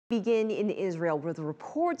Begin in Israel with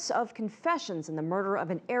reports of confessions in the murder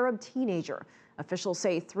of an Arab teenager. Officials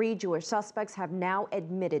say 3 Jewish suspects have now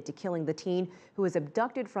admitted to killing the teen who was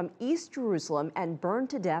abducted from East Jerusalem and burned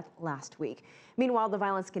to death last week. Meanwhile, the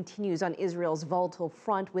violence continues on Israel's volatile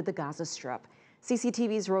front with the Gaza Strip.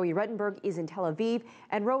 CCTV's Roee Ruttenberg is in Tel Aviv.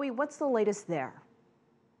 And Roee, what's the latest there?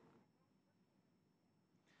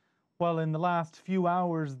 Well, in the last few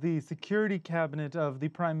hours, the security cabinet of the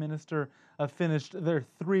Prime Minister finished their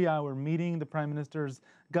 3-hour meeting. The Prime Minister's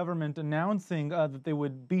government announcing that they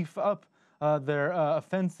would beef up their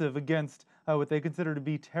offensive against what they consider to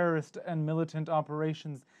be terrorist and militant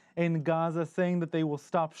operations in Gaza, saying that they will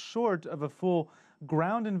stop short of a full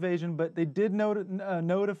ground invasion, but they did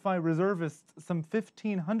notify reservists, some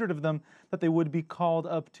 1,500 of them, that they would be called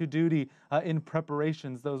up to duty in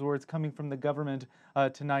preparations. Those words coming from the government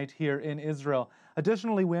tonight here in Israel.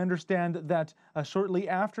 Additionally, we understand that shortly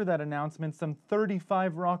after that announcement, some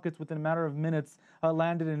 35 rockets within a matter of minutes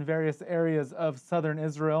landed in various areas of southern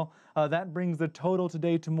Israel. That brings the total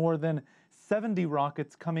today to more than 70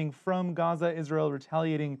 rockets coming from Gaza, Israel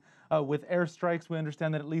retaliating with airstrikes. We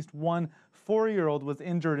understand that at least one 4-year-old was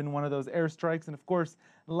injured in one of those airstrikes. And of course,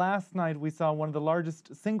 last night we saw one of the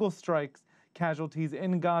largest single strikes casualties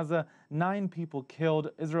in Gaza, 9 people killed.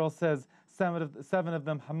 Israel says 7 of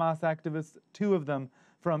them Hamas activists, 2 of them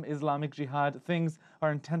from Islamic Jihad. Things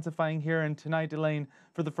are intensifying here, and tonight, Elaine,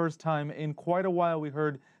 for the first time in quite a while, we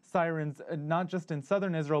heard sirens, not just in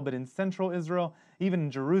southern Israel, but in central Israel, even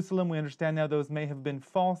in Jerusalem. We understand now those may have been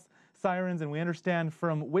false sirens, and we understand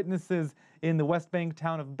from witnesses in the West Bank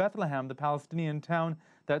town of Bethlehem, the Palestinian town,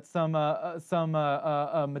 that some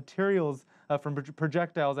materials from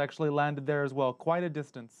projectiles actually landed there as well, quite a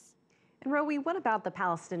distance. And Roee, what about the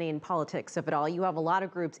Palestinian politics of it all? You have a lot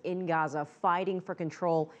of groups in Gaza fighting for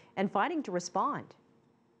control and fighting to respond.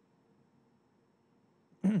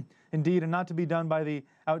 Indeed, and not to be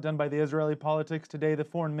outdone by the Israeli politics. Today, the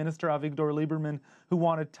foreign minister, Avigdor Lieberman, who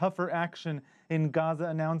wanted tougher action in Gaza,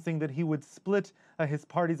 announcing that he would split his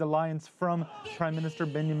party's alliance from Prime Minister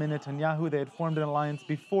Benjamin Netanyahu. They had formed an alliance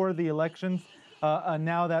before the elections.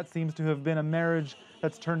 Now that seems to have been a marriage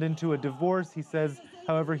that's turned into a divorce. He says,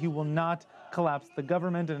 however, he will not collapse the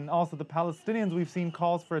government. And also the Palestinians, we've seen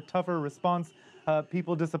calls for a tougher response.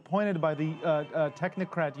 People disappointed by the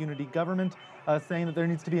technocrat unity government, saying that there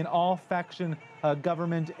needs to be an all-faction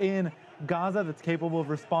government in Gaza that's capable of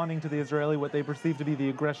responding to the Israeli, what they perceive to be the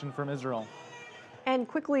aggression from Israel. And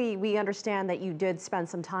quickly, we understand that you did spend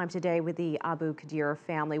some time today with the Abu Qadir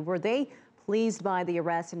family. Were they pleased by the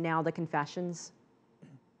arrest and now the confessions?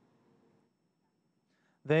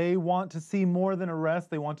 They want to see more than arrests.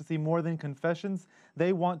 They want to see more than confessions.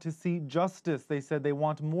 They want to see justice. They said they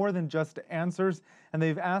want more than just answers. And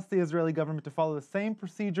they've asked the Israeli government to follow the same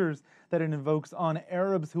procedures that it invokes on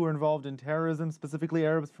Arabs who are involved in terrorism, specifically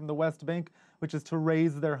Arabs from the West Bank, which is to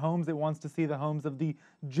raze their homes. It wants to see the homes of the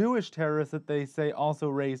Jewish terrorists that they say also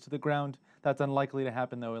razed to the ground. That's unlikely to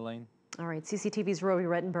happen, though, Elaine. All right, CCTV's Roee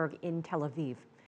Ruttenberg in Tel Aviv.